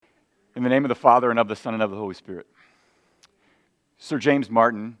In the name of the Father, and of the Son, and of the Holy Spirit. Sir James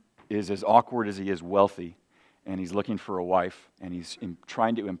Martin is as awkward as he is wealthy, and he's looking for a wife, and he's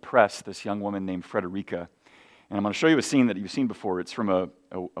trying to impress this young woman named Frederica. And I'm going to show you a scene that you've seen before. It's from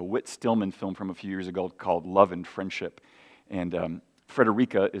a Whit Stillman film from a few years ago called Love and Friendship. And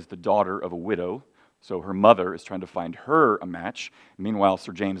Frederica is the daughter of a widow, so her mother is trying to find her a match. Meanwhile,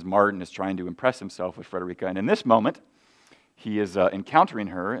 Sir James Martin is trying to impress himself with Frederica. And in this moment, he is encountering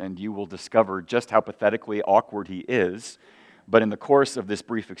her, and you will discover just how pathetically awkward he is. But in the course of this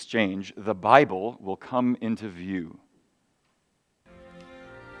brief exchange, the Bible will come into view.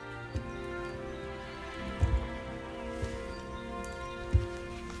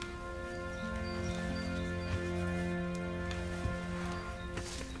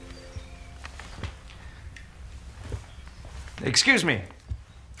 Excuse me,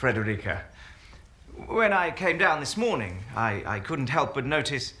 Frederica. When I came down this morning, I couldn't help but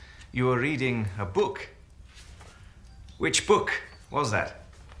notice you were reading a book. Which book was that?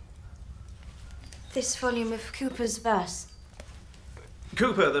 This volume of Cooper's verse.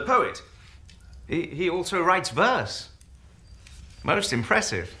 Cooper, the poet. He also writes verse. Most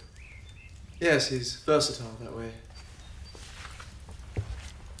impressive. Yes, he's versatile that way.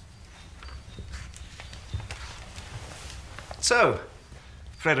 So,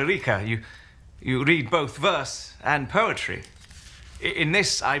 Frederica, you read both verse and poetry. In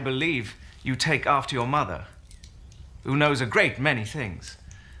this, I believe, you take after your mother, who knows a great many things.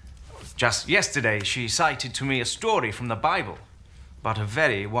 Just yesterday, she cited to me a story from the Bible about a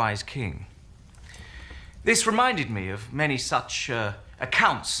very wise king. This reminded me of many such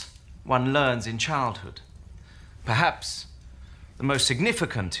accounts one learns in childhood. Perhaps the most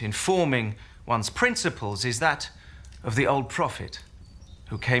significant in forming one's principles is that of the old prophet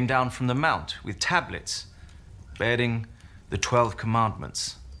who came down from the mount with tablets bearing the 12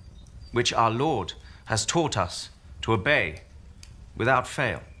 commandments, which our Lord has taught us to obey without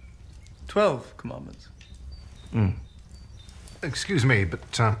fail. 12 commandments? Excuse me,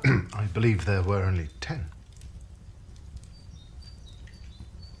 but I believe there were only 10.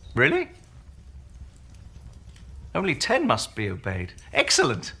 Really? Only 10 must be obeyed.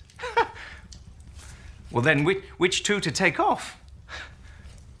 Excellent. Well then, which 2 to take off?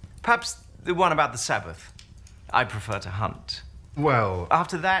 Perhaps the one about the Sabbath. I prefer to hunt. Well,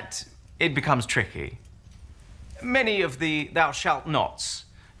 After that, it becomes tricky. Many of the thou shalt nots.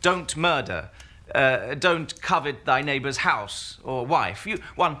 Don't murder. Don't covet thy neighbor's house or wife.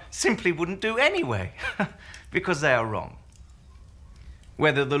 One simply wouldn't do anyway, because they are wrong.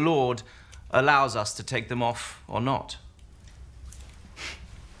 Whether the Lord allows us to take them off or not.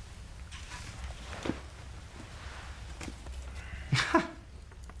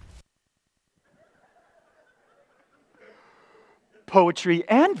 Poetry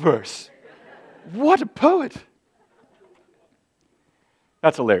and verse. What a poet.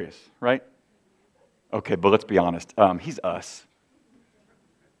 That's hilarious, right? Okay, but let's be honest. He's us.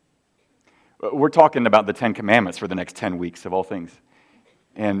 We're talking about the 10 Commandments for the next 10 weeks of all things.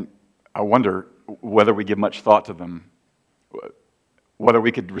 And I wonder whether we give much thought to them, whether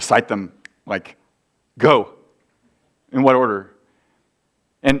we could recite them like, go. In what order?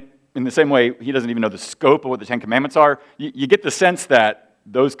 And in the same way, he doesn't even know the scope of what the 10 Commandments are. You get the sense that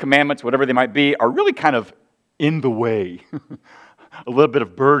those commandments, whatever they might be, are really kind of in the way. A little bit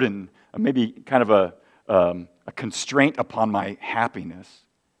of burden, maybe kind of a constraint upon my happiness.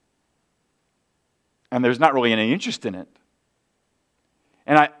 And there's not really any interest in it.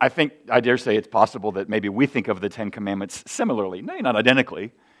 And I dare say it's possible that maybe we think of the 10 Commandments similarly. No, not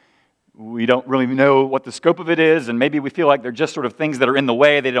identically. We don't really know what the scope of it is, and maybe we feel like they're just sort of things that are in the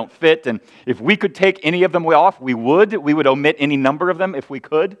way, they don't fit, and if we could take any of them off, we would omit any number of them if we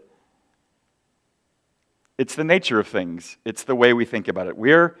could. It's the nature of things. It's the way we think about it.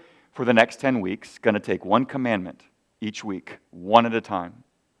 We're, for the next 10 weeks, going to take one commandment each week, one at a time.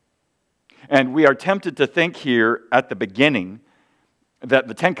 And we are tempted to think here at the beginning that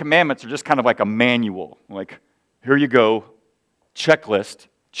the 10 Commandments are just kind of like a manual, like, here you go, checklist,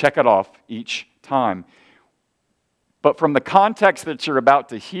 check it off each time. But from the context that you're about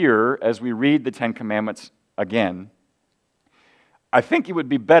to hear as we read the 10 Commandments again, I think it would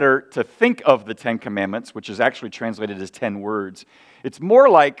be better to think of the 10 Commandments, which is actually translated as 10 words. It's more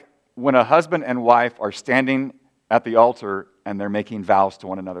like when a husband and wife are standing at the altar and they're making vows to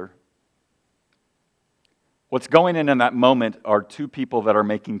one another. What's going in that moment are two people that are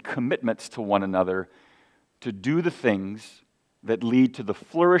making commitments to one another to do the things that lead to the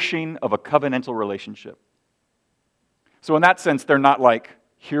flourishing of a covenantal relationship. So in that sense, they're not like,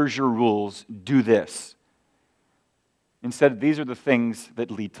 here's your rules, do this. Instead, these are the things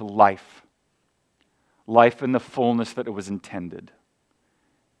that lead to life. Life in the fullness that it was intended.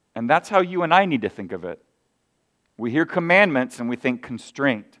 And that's how you and I need to think of it. We hear commandments and we think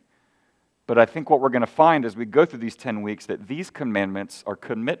constraint. But I think what we're going to find as we go through these 10 weeks that these commandments are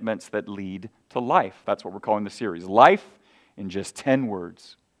commitments that lead to life. That's what we're calling the series. Life in just 10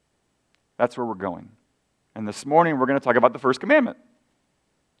 words. That's where we're going. And this morning we're going to talk about the first commandment,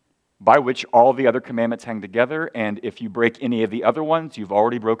 by which all the other commandments hang together, and if you break any of the other ones, you've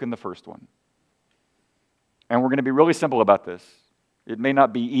already broken the first one. And we're going to be really simple about this. It may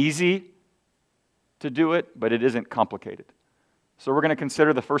not be easy to do it, but it isn't complicated. So we're going to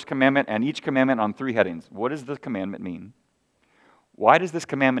consider the first commandment and each commandment on 3 headings. What does the commandment mean? Why does this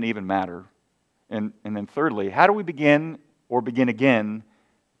commandment even matter? And then thirdly, how do we begin again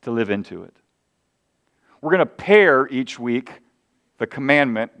to live into it? We're going to pair each week the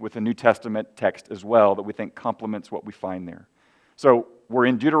commandment with a New Testament text as well that we think complements what we find there. So we're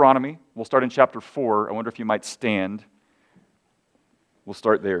in Deuteronomy. We'll start in chapter 4. I wonder if you might stand. We'll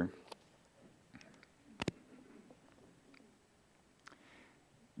start there.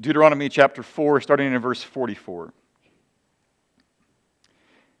 Deuteronomy chapter 4, starting in verse 44.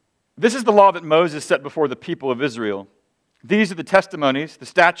 This is the law that Moses set before the people of Israel. These are the testimonies, the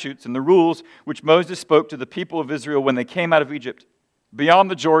statutes, and the rules which Moses spoke to the people of Israel when they came out of Egypt,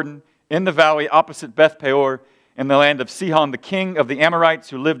 beyond the Jordan, in the valley opposite Beth Peor, in the land of Sihon, the king of the Amorites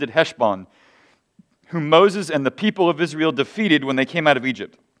who lived at Heshbon, whom Moses and the people of Israel defeated when they came out of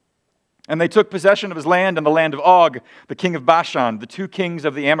Egypt. And they took possession of his land and the land of Og, the king of Bashan, the 2 kings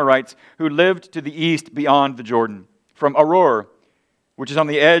of the Amorites who lived to the east beyond the Jordan, from Aror, which is on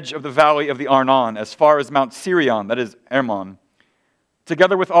the edge of the valley of the Arnon, as far as Mount Sirion, that is Hermon,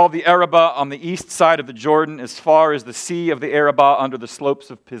 together with all the Arabah on the east side of the Jordan, as far as the sea of the Arabah under the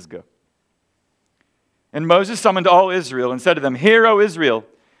slopes of Pisgah. And Moses summoned all Israel and said to them, "Hear, O Israel,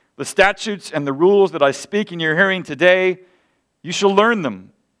 the statutes and the rules that I speak in your hearing today, you shall learn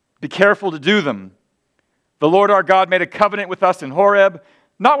them. Be careful to do them. The Lord our God made a covenant with us in Horeb.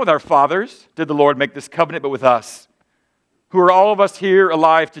 Not with our fathers did the Lord make this covenant, but with us, who are all of us here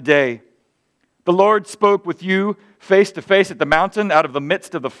alive today. The Lord spoke with you face to face at the mountain out of the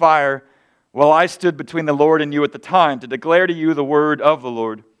midst of the fire, while I stood between the Lord and you at the time to declare to you the word of the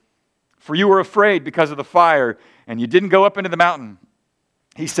Lord. For you were afraid because of the fire, and you didn't go up into the mountain.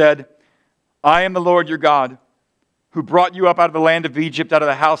 He said, I am the Lord your God, who brought you up out of the land of Egypt, out of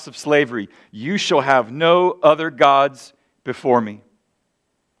the house of slavery. You shall have no other gods before me."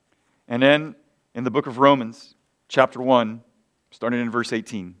 And then in the book of Romans, chapter 1, starting in verse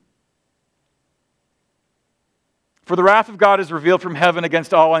 18. "For the wrath of God is revealed from heaven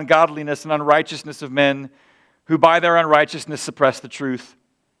against all ungodliness and unrighteousness of men, who by their unrighteousness suppress the truth.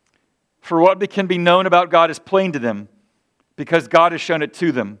 For what can be known about God is plain to them, because God has shown it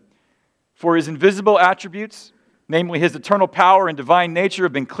to them. For his invisible attributes, namely his eternal power and divine nature,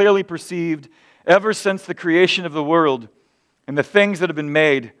 have been clearly perceived ever since the creation of the world and the things that have been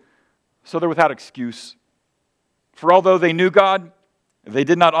made, so they're without excuse. For although they knew God, they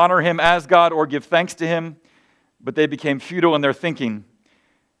did not honor him as God or give thanks to him, but they became futile in their thinking,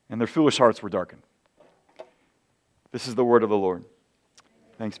 and their foolish hearts were darkened." This is the word of the Lord.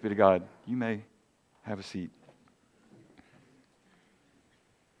 Thanks be to God. You may have a seat.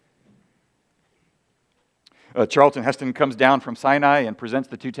 Charlton Heston comes down from Sinai and presents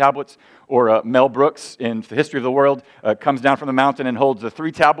the 2 tablets, or Mel Brooks in The History of the World comes down from the mountain and holds the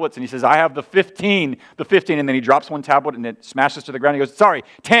 3 tablets, and he says, "I have the 15, and then he drops 1 tablet and it smashes to the ground. He goes, sorry,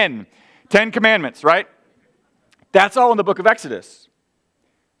 10 commandments, right? That's all in the book of Exodus.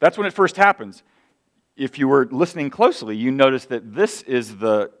 That's when it first happens. If you were listening closely, you notice that this is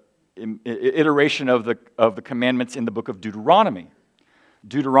the iteration of the commandments in the book of Deuteronomy.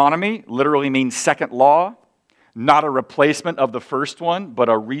 Deuteronomy literally means second law. Not a replacement of the first one, but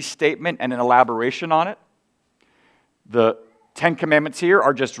a restatement and an elaboration on it. The 10 commandments here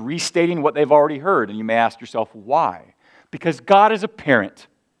are just restating what they've already heard. And you may ask yourself, why? Because God is a parent.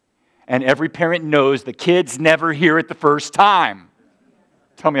 And every parent knows the kids never hear it the first time.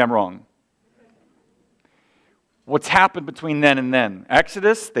 Tell me I'm wrong. What's happened between then and then?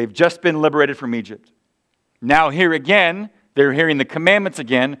 Exodus, they've just been liberated from Egypt. Now here again, they're hearing the commandments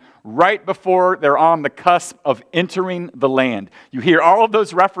again right before they're on the cusp of entering the land. You hear all of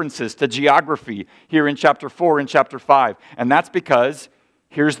those references to geography here in chapter 4 and chapter 5. And that's because,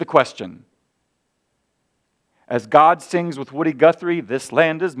 here's the question. As God sings with Woody Guthrie, "This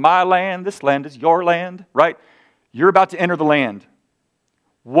land is my land, this land is your land," right? You're about to enter the land.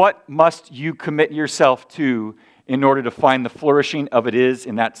 What must you commit yourself to in order to find the flourishing of it is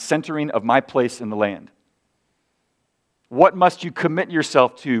in that centering of my place in the land? What must you commit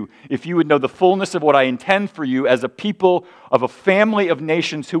yourself to if you would know the fullness of what I intend for you as a people of a family of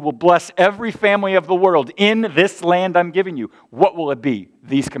nations who will bless every family of the world in this land I'm giving you? What will it be?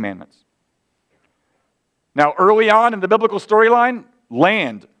 These commandments. Now, early on in the biblical storyline,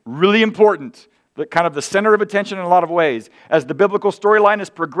 land, really important. Kind of the center of attention in a lot of ways. As the biblical storyline has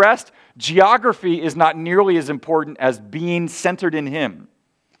progressed, geography is not nearly as important as being centered in Him.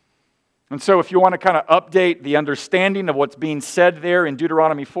 And so if you want to kind of update the understanding of what's being said there in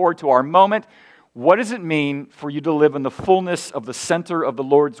Deuteronomy 4 to our moment, what does it mean for you to live in the fullness of the center of the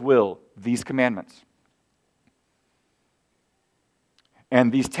Lord's will? These commandments.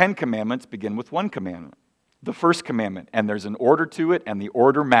 And these 10 commandments begin with one commandment, the first commandment, and there's an order to it, and the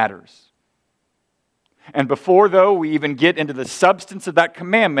order matters. And before, though, we even get into the substance of that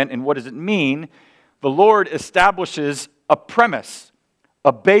commandment and what does it mean, the Lord establishes a premise,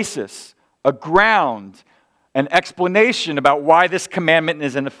 a basis, a ground, an explanation about why this commandment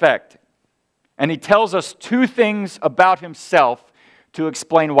is in effect. And He tells us two things about Himself to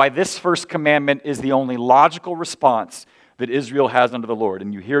explain why this first commandment is the only logical response that Israel has under the Lord.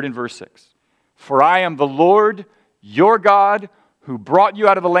 And you hear it in verse 6. For I am the Lord, your God, who brought you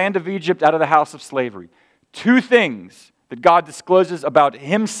out of the land of Egypt, out of the house of slavery. Two things that God discloses about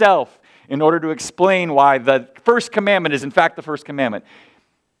Himself in order to explain why the first commandment is in fact the first commandment.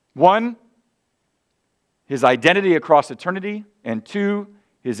 One, His identity across eternity, and two,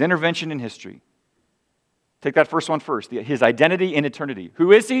 His intervention in history. Take that first one first, His identity in eternity.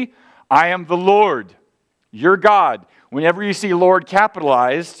 Who is He? I am the Lord, your God. Whenever you see Lord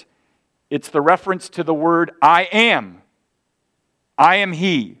capitalized, it's the reference to the word I am. I am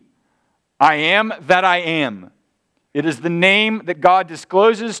He. I am that I am. It is the name that God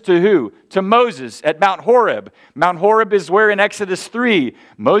discloses to who? To Moses at Mount Horeb. Mount Horeb is where in Exodus 3,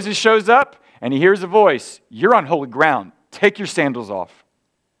 Moses shows up and he hears a voice. You're on holy ground. Take your sandals off.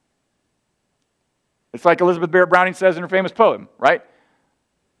 It's like Elizabeth Barrett Browning says in her famous poem, right?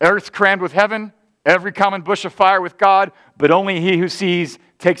 Earth's crammed with heaven, every common bush of fire with God, but only he who sees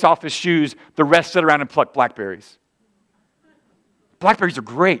takes off his shoes. The rest sit around and pluck blackberries. Blackberries are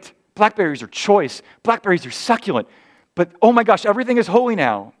great. Blackberries are choice. Blackberries are succulent. But oh my gosh, everything is holy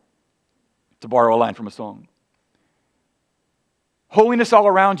now, to borrow a line from a song. Holiness all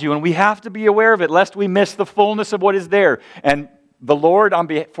around you, and we have to be aware of it, lest we miss the fullness of what is there. And the Lord,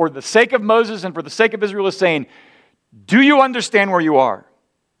 for the sake of Moses and for the sake of Israel, is saying, do you understand where you are?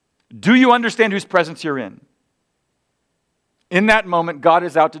 Do you understand whose presence you're in? In that moment, God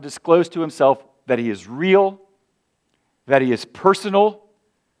is out to disclose to Himself that He is real, that He is personal,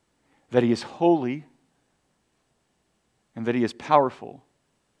 that He is holy, and that He is powerful.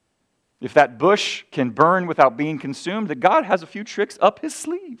 If that bush can burn without being consumed, that God has a few tricks up His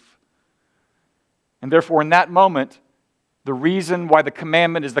sleeve. And therefore, in that moment, the reason why the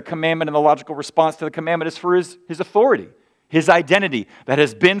commandment is the commandment and the logical response to the commandment is for His authority, His identity that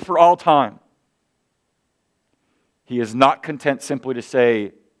has been for all time. He is not content simply to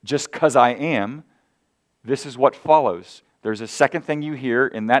say, just because I am, this is what follows. There's a second thing you hear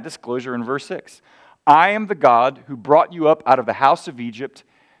in that disclosure in verse 6. I am the God who brought you up out of the house of Egypt,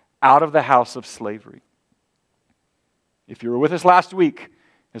 out of the house of slavery. If you were with us last week,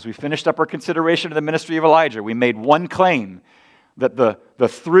 as we finished up our consideration of the ministry of Elijah, we made one claim that the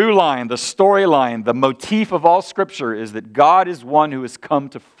through line, the storyline, the motif of all Scripture is that God is one who has come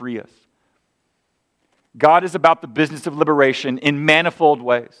to free us. God is about the business of liberation in manifold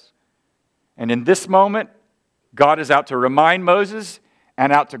ways. And in this moment, God is out to remind Moses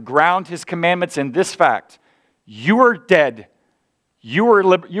and out to ground His commandments in this fact. You are dead. You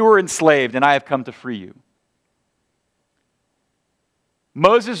were enslaved, and I have come to free you.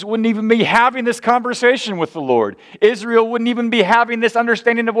 Moses wouldn't even be having this conversation with the Lord. Israel wouldn't even be having this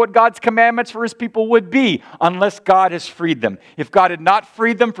understanding of what God's commandments for His people would be unless God has freed them. If God had not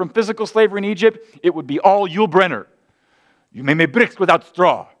freed them from physical slavery in Egypt, it would be all Yul Brynner. You may make bricks without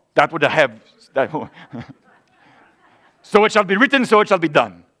straw. That would have... So it shall be written, so it shall be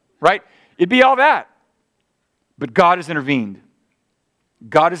done. Right? It'd be all that. But God has intervened.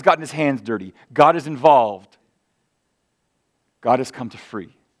 God has gotten His hands dirty. God is involved. God has come to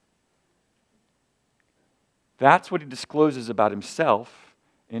free. That's what He discloses about Himself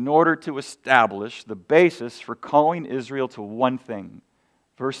in order to establish the basis for calling Israel to one thing.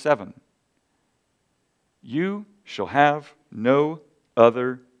 Verse 7. You shall have no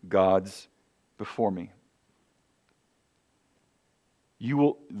other gods before me. You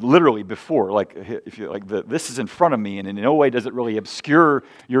will literally before, like if you like, this is in front of me, and in no way does it really obscure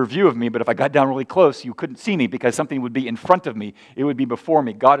your view of me. But if I got down really close, you couldn't see me because something would be in front of me. It would be before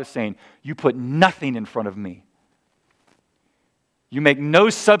me. God is saying, "You put nothing in front of me. You make no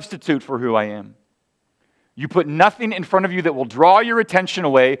substitute for who I am. You put nothing in front of you that will draw your attention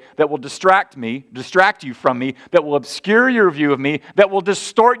away, that will distract you from me, that will obscure your view of me, that will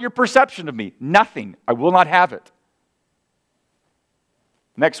distort your perception of me. Nothing. I will not have it.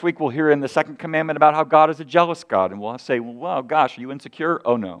 Next week, we'll hear in the second commandment about how God is a jealous God, and we'll say, well, gosh, are you insecure?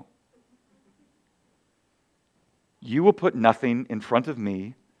 Oh, no. You will put nothing in front of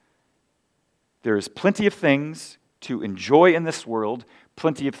me. There is plenty of things to enjoy in this world,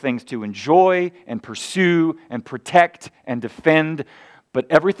 plenty of things to enjoy and pursue and protect and defend, but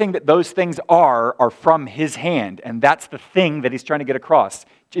everything that those things are from His hand, and that's the thing that He's trying to get across.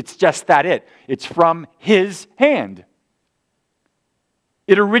 It's just that it. It's from His hand.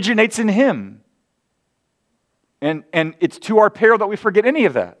 It originates in Him. And it's to our peril that we forget any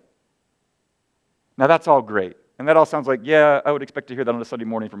of that. Now that's all great. And that all sounds like, yeah, I would expect to hear that on a Sunday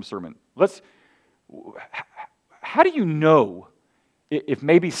morning from a sermon. How do you know if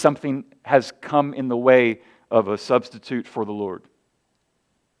maybe something has come in the way of a substitute for the Lord?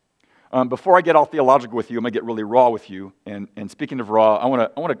 Before I get all theological with you, I'm going to get really raw with you. And speaking of raw, I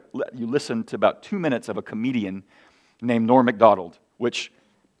want to let you listen to about 2 minutes of a comedian named Norm Macdonald, which,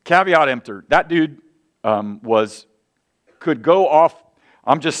 caveat emptor, that dude could go off.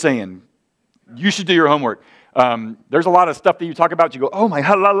 I'm just saying, you should do your homework. There's a lot of stuff that you talk about, you go, oh my,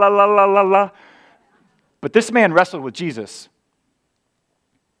 la, la, la, la, la, la. But this man wrestled with Jesus.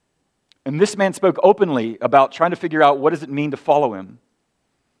 And this man spoke openly about trying to figure out what does it mean to follow Him.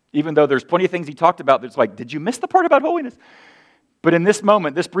 Even though there's plenty of things he talked about that's like, did you miss the part about holiness? But in this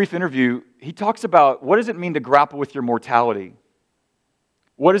moment, this brief interview, he talks about what does it mean to grapple with your mortality?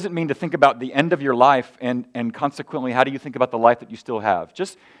 What does it mean to think about the end of your life, and consequently, how do you think about the life that you still have?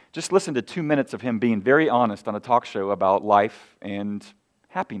 Just listen to 2 minutes of him being very honest on a talk show about life and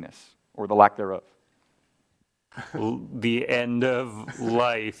happiness, or the lack thereof. The end of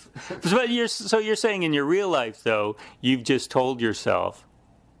life. So you're saying in your real life, though, you've just told yourself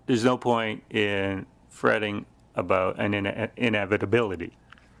there's no point in fretting about an inevitability.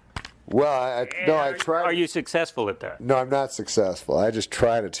 Well, I try. Are you successful at that? No, I'm not successful. I just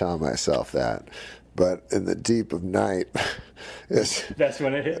try to tell myself that. But in the deep of night, that's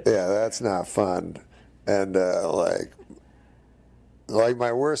when it hits. Yeah, that's not fun. And like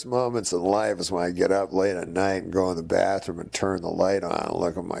my worst moments in life is when I get up late at night and go in the bathroom and turn the light on and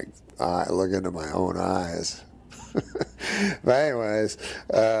look into my own eyes. But anyways,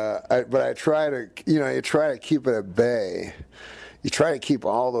 I try to, you try to keep it at bay. You try to keep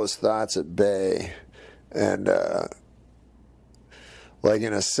all those thoughts at bay, and like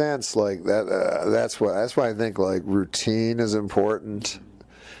in a sense, like that. That's why I think like routine is important.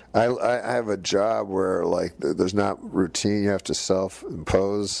 I have a job where like there's not routine; you have to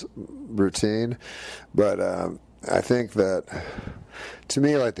self-impose routine. But I think that to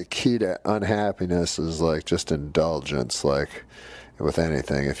me, like the key to unhappiness is like just indulgence. Like with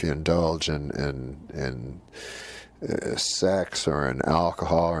anything, if you indulge in sex or in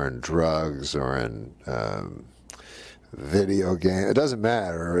alcohol or in drugs or in video game, it doesn't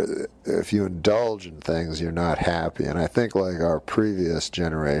matter. If you indulge in things, you're not happy. And I think like our previous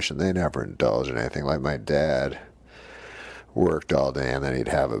generation, they never indulged in anything. Like my dad worked all day and then he'd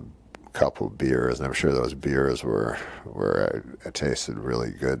have a couple of beers, and I'm sure those beers were tasted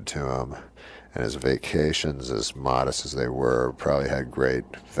really good to him. And his vacations, as modest as they were, probably had great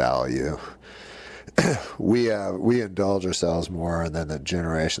value. We indulge ourselves more, and then the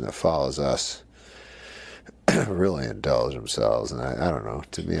generation that follows us really indulge themselves. And I don't know.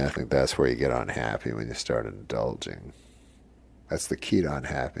 To me, I think that's where you get unhappy, when you start indulging. That's the key to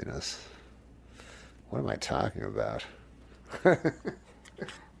unhappiness. What am I talking about?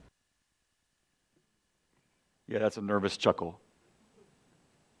 Yeah, that's a nervous chuckle.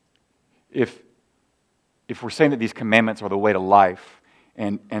 If we're saying that these commandments are the way to life,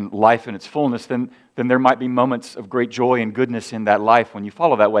 and life in its fullness, then there might be moments of great joy and goodness in that life when you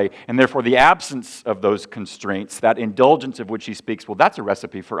follow that way. And therefore, the absence of those constraints, that indulgence of which he speaks, well, that's a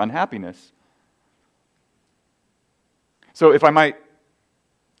recipe for unhappiness. So if I might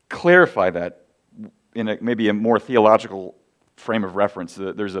clarify that in maybe a more theological frame of reference,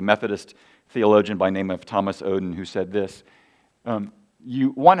 there's a Methodist theologian by the name of Thomas Oden who said this: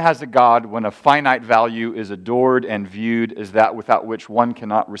 one has a God when a finite value is adored and viewed as that without which one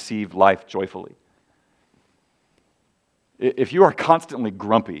cannot receive life joyfully. If you are constantly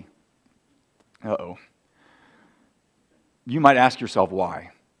grumpy, you might ask yourself why.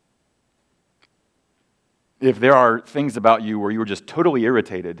 If there are things about you where you are just totally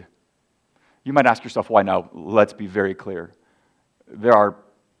irritated, you might ask yourself why. Now, let's be very clear. There are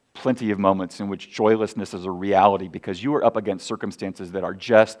plenty of moments in which joylessness is a reality because you are up against circumstances that are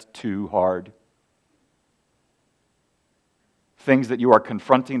just too hard. Things that you are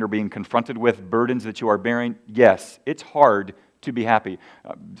confronting or being confronted with, burdens that you are bearing. Yes, it's hard to be happy.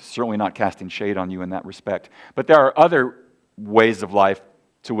 Certainly not casting shade on you in that respect. But there are other ways of life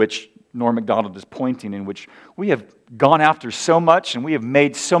to which Norm Macdonald is pointing, in which we have gone after so much and we have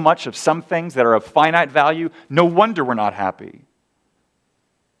made so much of some things that are of finite value. No wonder we're not happy.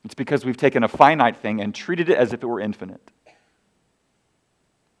 It's because we've taken a finite thing and treated it as if it were infinite.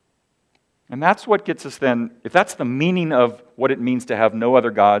 And that's what gets us then, if that's the meaning of what it means to have no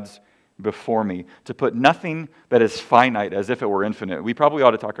other gods before me, to put nothing that is finite as if it were infinite, we probably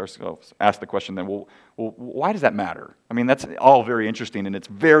ought to ask the question then, well, why does that matter? I mean, that's all very interesting and it's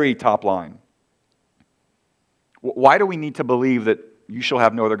very top line. Why do we need to believe that you shall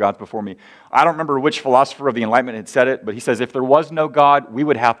have no other gods before me? I don't remember which philosopher of the Enlightenment had said it, but he says if there was no God, we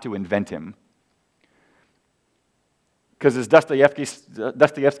would have to invent him. Because as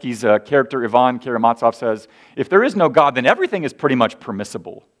Dostoevsky's character Ivan Karamazov says, if there is no God, then everything is pretty much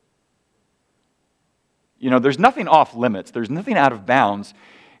permissible. You know, there's nothing off limits. There's nothing out of bounds.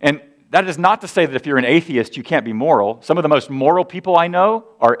 And that is not to say that if you're an atheist, you can't be moral. Some of the most moral people I know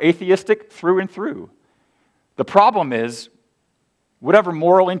are atheistic through and through. The problem is, whatever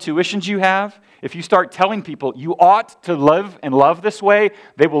moral intuitions you have, if you start telling people you ought to live and love this way,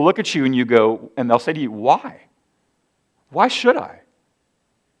 they will look at you and they'll say to you, why? Why should I?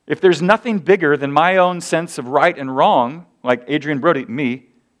 If there's nothing bigger than my own sense of right and wrong, like Adrian Brody, me,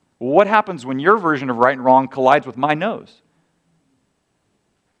 what happens when your version of right and wrong collides with my nose?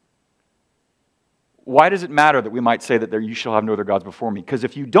 Why does it matter that we might say that you shall have no other gods before me? Because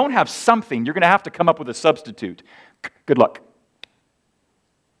if you don't have something, you're going to have to come up with a substitute. Good luck.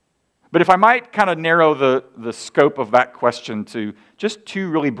 But if I might kind of narrow the scope of that question to just two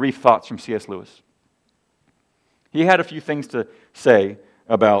really brief thoughts from C.S. Lewis. He had a few things to say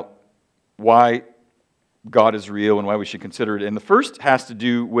about why God is real and why we should consider it. And the first has to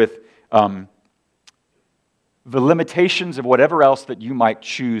do with the limitations of whatever else that you might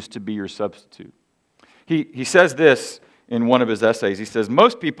choose to be your substitute. He says this in one of his essays. He says,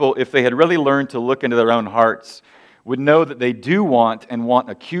 most people, if they had really learned to look into their own hearts, would know that they do want, and want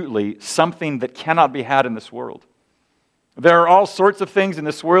acutely, something that cannot be had in this world. There are all sorts of things in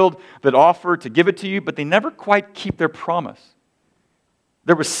this world that offer to give it to you, but they never quite keep their promise.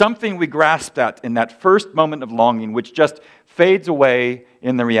 There was something we grasped at in that first moment of longing, which just fades away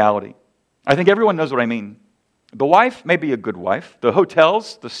in the reality. I think everyone knows what I mean. The wife may be a good wife. The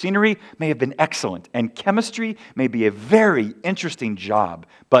hotels, the scenery may have been excellent. And chemistry may be a very interesting job.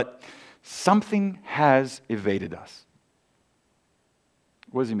 But something has evaded us.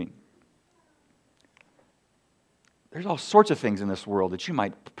 What does he mean? There's all sorts of things in this world that you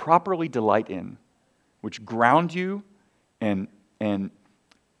might properly delight in, which ground you and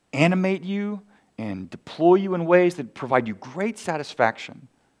animate you and deploy you in ways that provide you great satisfaction.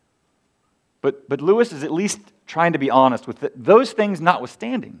 But Lewis is at least trying to be honest with those things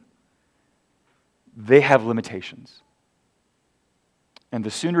notwithstanding. They have limitations. And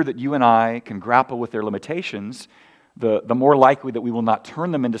the sooner that you and I can grapple with their limitations, the more likely that we will not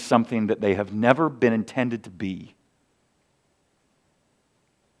turn them into something that they have never been intended to be.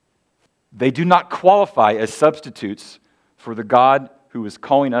 They do not qualify as substitutes for the God who is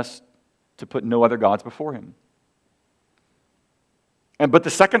calling us to put no other gods before him. But the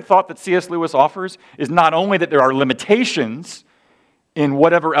second thought that C.S. Lewis offers is not only that there are limitations in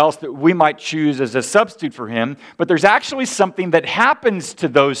whatever else that we might choose as a substitute for him, but there's actually something that happens to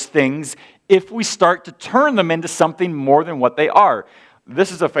those things if we start to turn them into something more than what they are.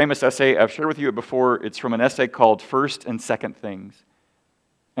 This is a famous essay. I've shared with you it before. It's from an essay called First and Second Things.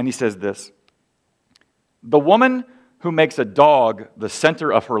 And he says this: the woman who makes a dog the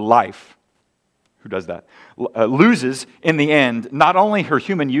center of her life, who does that, loses in the end not only her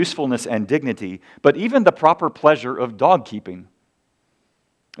human usefulness and dignity, but even the proper pleasure of dog keeping.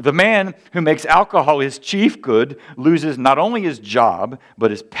 The man who makes alcohol his chief good loses not only his job,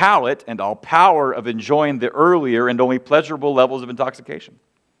 but his palate and all power of enjoying the earlier and only pleasurable levels of intoxication.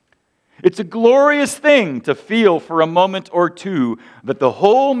 It's a glorious thing to feel for a moment or two that the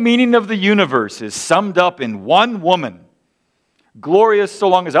whole meaning of the universe is summed up in one woman. Glorious so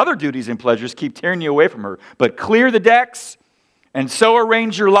long as other duties and pleasures keep tearing you away from her. But clear the decks and so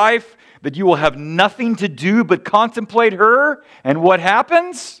arrange your life that you will have nothing to do but contemplate her. And what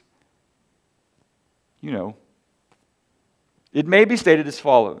happens? You know, it may be stated as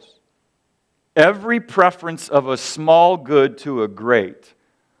follows: every preference of a small good to a great,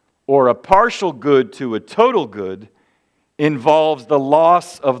 or a partial good to a total good, involves the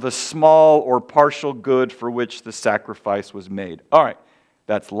loss of the small or partial good for which the sacrifice was made. All right,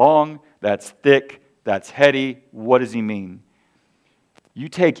 that's long, that's thick, that's heady. What does he mean? You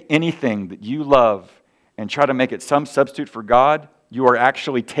take anything that you love and try to make it some substitute for God, you are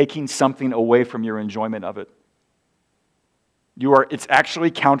actually taking something away from your enjoyment of it. It's actually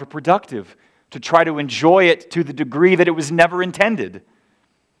counterproductive to try to enjoy it to the degree that it was never intended.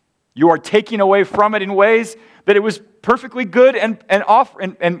 You are taking away from it in ways that it was perfectly good and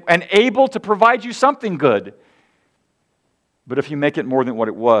able to provide you something good. But if you make it more than what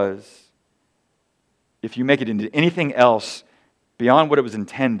it was, if you make it into anything else beyond what it was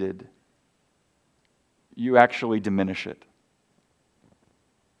intended, you actually diminish it.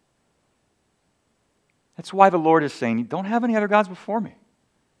 That's why the Lord is saying, don't have any other gods before me.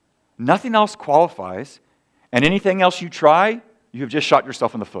 Nothing else qualifies, and anything else you try, you have just shot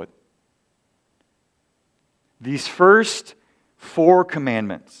yourself in the foot. These first 4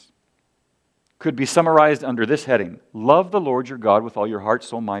 commandments could be summarized under this heading: love the Lord your God with all your heart,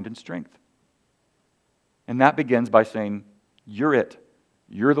 soul, mind, and strength. And that begins by saying, you're it.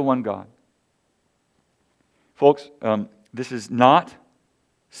 You're the one God. Folks, this is not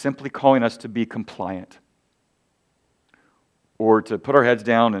simply calling us to be compliant or to put our heads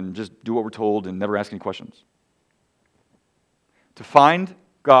down and just do what we're told and never ask any questions. To find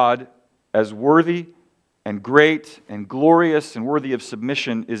God as worthy and great and glorious and worthy of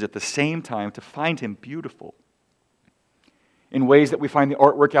submission is at the same time to find Him beautiful in ways that we find the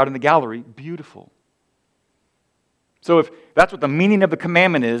artwork out in the gallery beautiful. So if that's what the meaning of the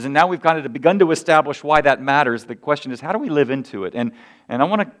commandment is, and now we've kind of begun to establish why that matters, the question is, how do we live into it? And I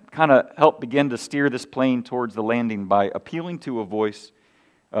want to kind of help begin to steer this plane towards the landing by appealing to a voice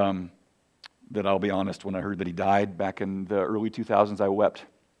that, I'll be honest, when I heard that he died back in the early 2000s, I wept,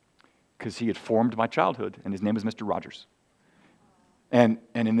 because he had formed my childhood, and his name is Mr. Rogers. And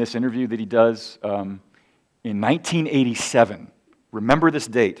in this interview that he does in 1987, remember this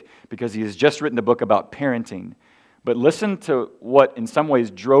date, because he has just written a book about parenting. But listen to what in some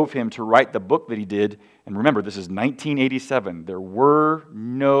ways drove him to write the book that he did. And remember, this is 1987. There were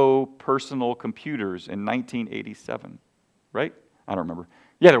no personal computers in 1987, right? I don't remember.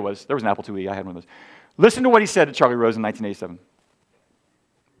 Yeah, there was. There was an Apple IIe. I had one of those. Listen to what he said to Charlie Rose in 1987.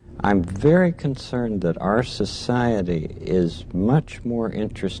 I'm very concerned that our society is much more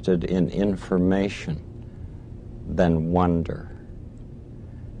interested in information than wonder,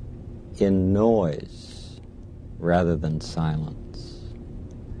 in noise rather than silence.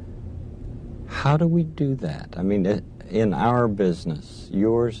 How do we do that? I mean, in our business,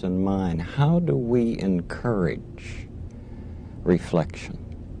 yours and mine, how do we encourage reflection?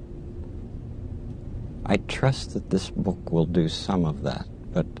 I trust that this book will do some of that,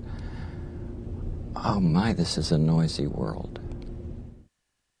 but oh my, this is a noisy world.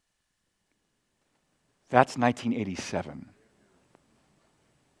 That's 1987.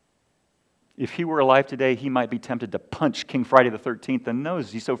 If he were alive today, he might be tempted to punch King Friday the 13th in the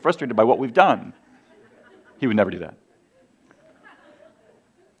nose. He's so frustrated by what we've done. He would never do that.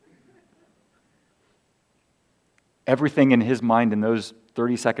 Everything in his mind in those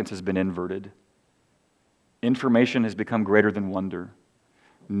 30 seconds has been inverted. Information has become greater than wonder.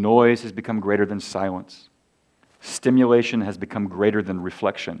 Noise has become greater than silence. Stimulation has become greater than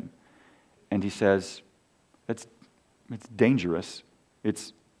reflection. And he says, it's dangerous.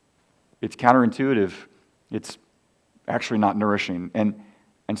 It's counterintuitive. It's actually not nourishing. And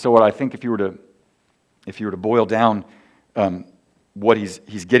so what I think if you were to boil down what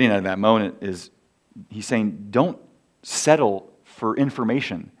he's getting out of that moment is he's saying, don't settle for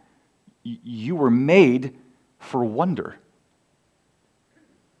information. You were made for wonder.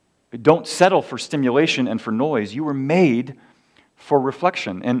 Don't settle for stimulation and for noise. You were made for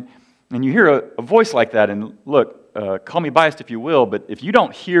reflection. And you hear a voice like that, and look, call me biased if you will, but if you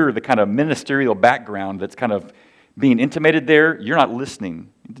don't hear the kind of ministerial background that's kind of being intimated there, you're not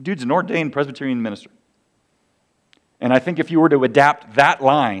listening. The dude's an ordained Presbyterian minister. And I think if you were to adapt that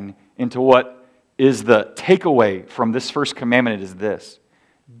line into what is the takeaway from this first commandment, it is this: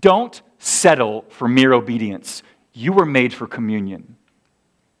 don't settle for mere obedience. You were made for communion.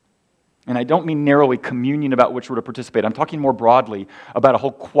 And I don't mean narrowly communion about which we're to participate. I'm talking more broadly about a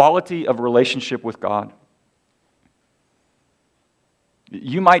whole quality of relationship with God.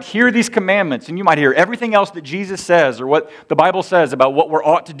 You might hear these commandments, and you might hear everything else that Jesus says or what the Bible says about what we're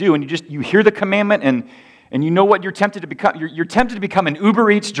ought to do, and you hear the commandment, and you know what you're tempted to become. You're tempted to become an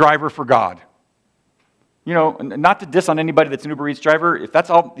Uber Eats driver for God. You know, not to diss on anybody that's an Uber Eats driver. If that's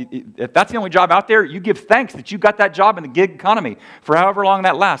the only job out there, you give thanks that you got that job in the gig economy for however long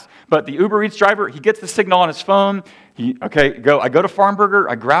that lasts. But the Uber Eats driver, he gets the signal on his phone. I go to Farm Burger,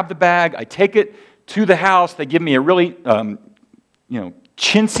 I grab the bag, I take it to the house. They give me a really,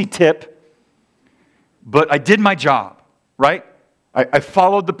 chintzy tip. But I did my job, right? I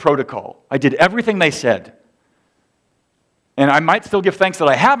followed the protocol. I did everything they said. And I might still give thanks that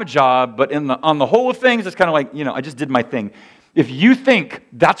I have a job, but on the whole of things, it's kind of like, I just did my thing. If you think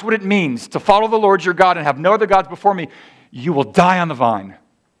that's what it means to follow the Lord your God and have no other gods before me, you will die on the vine.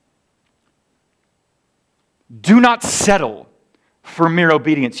 Do not settle for mere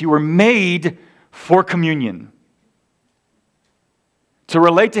obedience. You were made for communion. To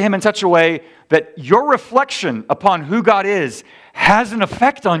relate to Him in such a way that your reflection upon who God is has an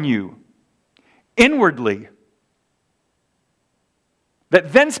effect on you inwardly,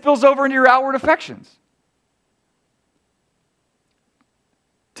 that then spills over into your outward affections.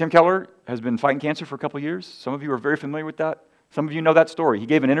 Tim Keller has been fighting cancer for a couple years. Some of you are very familiar with that. Some of you know that story. He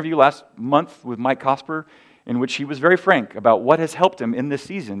gave an interview last month with Mike Cosper in which he was very frank about what has helped him in this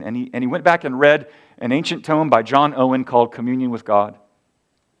season. And he went back and read an ancient tome by John Owen called Communion with God.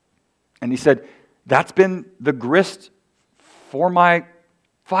 And he said, that's been the grist for my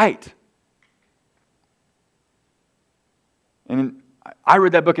fight. And I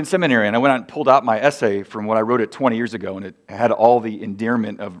read that book in seminary, and I went out and pulled out my essay from what I wrote it 20 years ago, and it had all the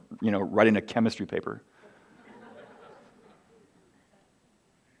endearment of, writing a chemistry paper.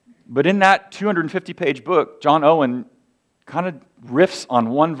 But in that 250-page book, John Owen kind of riffs on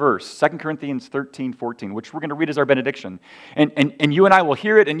one verse, 2 Corinthians 13:14, which we're going to read as our benediction. And you and I will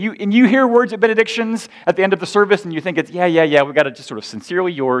hear it, and you hear words of benedictions at the end of the service, and you think it's, yeah, we've got to just sort of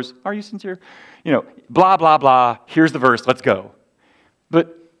sincerely yours. Are you sincere? Blah, blah, blah. Here's the verse. Let's go.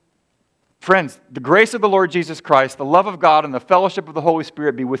 But, friends, the grace of the Lord Jesus Christ, the love of God, and the fellowship of the Holy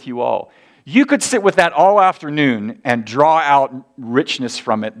Spirit be with you all. You could sit with that all afternoon and draw out richness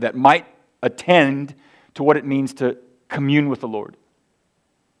from it that might attend to what it means to commune with the Lord.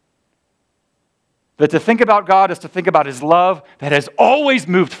 That to think about God is to think about His love that has always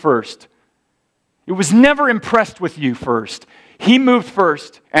moved first. It was never impressed with you first. He moved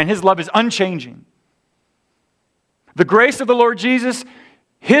first, and His love is unchanging. The grace of the Lord Jesus,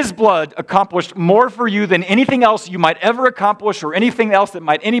 His blood accomplished more for you than anything else you might ever accomplish or anything else that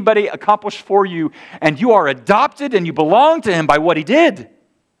might anybody accomplish for you. And you are adopted and you belong to Him by what He did.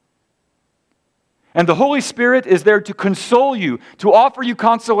 And the Holy Spirit is there to console you, to offer you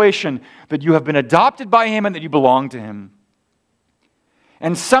consolation that you have been adopted by Him and that you belong to Him.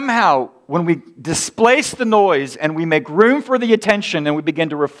 And somehow, when we displace the noise and we make room for the attention and we begin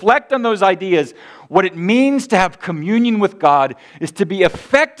to reflect on those ideas, what it means to have communion with God is to be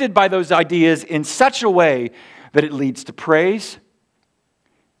affected by those ideas in such a way that it leads to praise,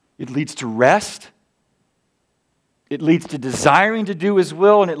 it leads to rest, it leads to desiring to do His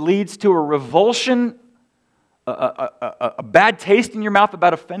will, and it leads to a revulsion, a bad taste in your mouth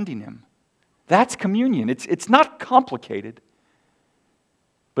about offending Him. That's communion. It's not complicated.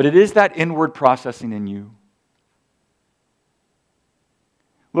 But it is that inward processing in you.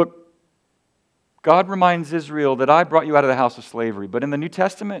 Look, God reminds Israel that I brought you out of the house of slavery. But in the New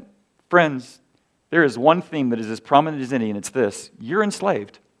Testament, friends, there is one theme that is as prominent as any, and it's this. You're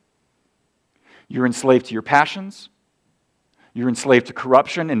enslaved. You're enslaved to your passions. You're enslaved to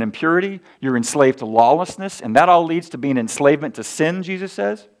corruption and impurity. You're enslaved to lawlessness. And that all leads to being enslavement to sin, Jesus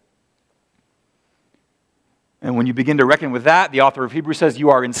says. And when you begin to reckon with that, the author of Hebrews says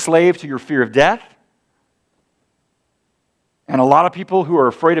you are enslaved to your fear of death. And a lot of people who are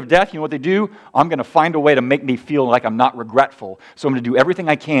afraid of death, you know what they do? I'm going to find a way to make me feel like I'm not regretful. So I'm going to do everything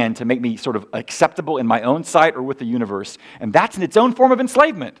I can to make me sort of acceptable in my own sight or with the universe. And that's in its own form of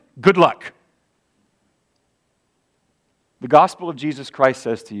enslavement. Good luck. The gospel of Jesus Christ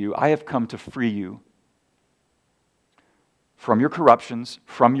says to you, I have come to free you from your corruptions,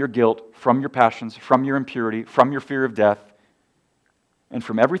 from your guilt, from your passions, from your impurity, from your fear of death, and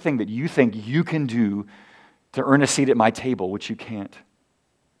from everything that you think you can do to earn a seat at my table, which you can't.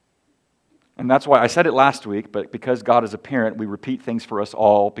 And that's why I said it last week, but because God is a parent, we repeat things for us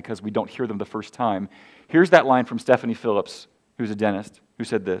all because we don't hear them the first time. Here's that line from Stephanie Phillips, who's a dentist, who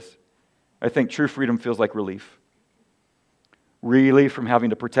said this. I think true freedom feels like relief. Relief from having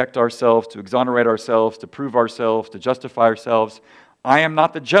to protect ourselves, to exonerate ourselves, to prove ourselves, to justify ourselves. I am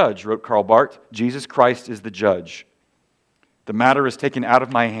not the judge, wrote Karl Barth. Jesus Christ is the judge. The matter is taken out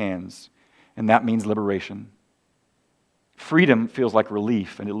of my hands, and that means liberation. Freedom feels like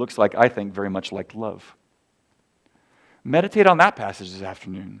relief, and it looks like, I think, very much like love. Meditate on that passage this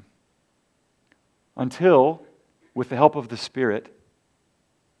afternoon. until, with the help of the Spirit,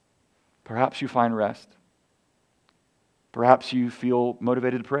 perhaps you find rest. Perhaps you feel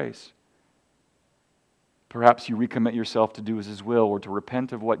motivated to praise. Perhaps you recommit yourself to do as His will or to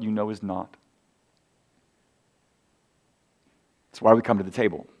repent of what you know is not. That's why we come to the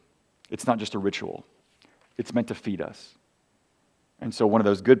table. It's not just a ritual. It's meant to feed us. And so one of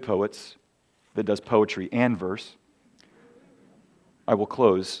those good poets that does poetry and verse, I will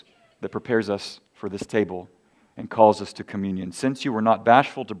close, that prepares us for this table and calls us to communion. Since you were not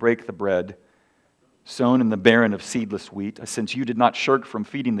bashful to break the bread sown in the barren of seedless wheat, since you did not shirk from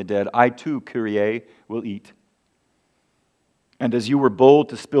feeding the dead, I too, Kyrie, will eat. And as you were bold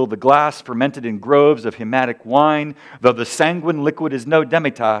to spill the glass fermented in groves of hematic wine, though the sanguine liquid is no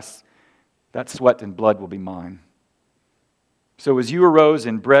demitas, that sweat and blood will be mine. So as you arose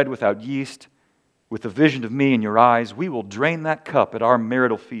in bread without yeast, with the vision of me in your eyes, we will drain that cup at our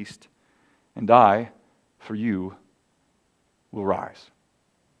marital feast, and I, for you, will rise.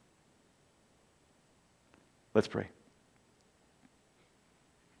 Let's pray.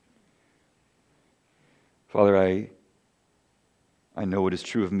 Father, I know it is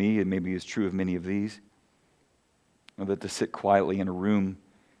true of me, and maybe it's true of many of these, that to sit quietly in a room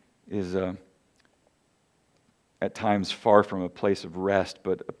is at times far from a place of rest,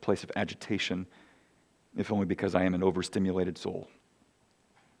 but a place of agitation, if only because I am an overstimulated soul.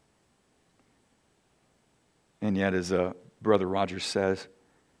 And yet, as Brother Rogers says,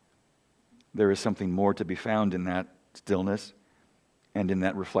 there is something more to be found in that stillness and in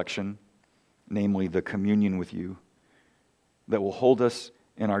that reflection, namely the communion with you that will hold us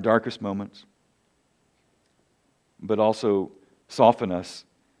in our darkest moments, but also soften us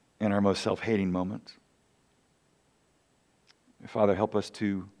in our most self-hating moments. Father, help us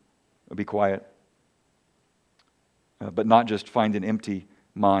to be quiet, but not just find an empty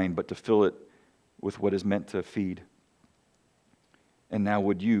mind, but to fill it with what is meant to feed. And now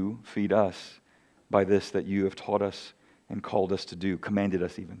would you feed us by this that you have taught us and called us to do, commanded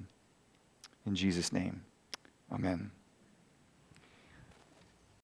us even. In Jesus' name, amen.